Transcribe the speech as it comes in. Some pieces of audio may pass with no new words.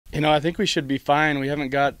I think we should be fine. We haven't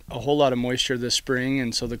got a whole lot of moisture this spring,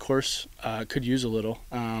 and so the course could use a little.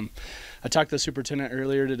 I talked to the superintendent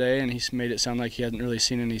earlier today, and he made it sound like he hadn't really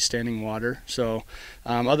seen any standing water. So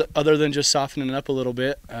other than just softening it up a little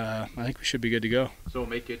bit, I think we should be good to go. So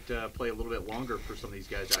make it play a little bit longer for some of these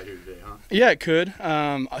guys out here today, huh? Yeah, it could,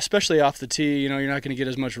 especially off the tee. You're not going to get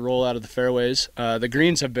as much roll out of the fairways. The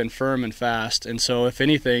greens have been firm and fast, and so if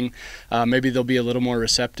anything, maybe they'll be a little more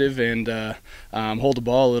receptive and hold the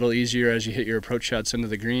ball a little easier as you hit your approach shots into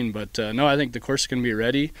the green. But no, I think the course is going to be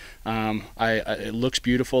ready. It looks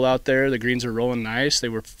beautiful out there. The greens are rolling nice. They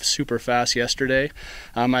were super fast yesterday.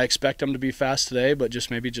 I expect them to be fast today, but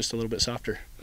maybe just a little bit softer.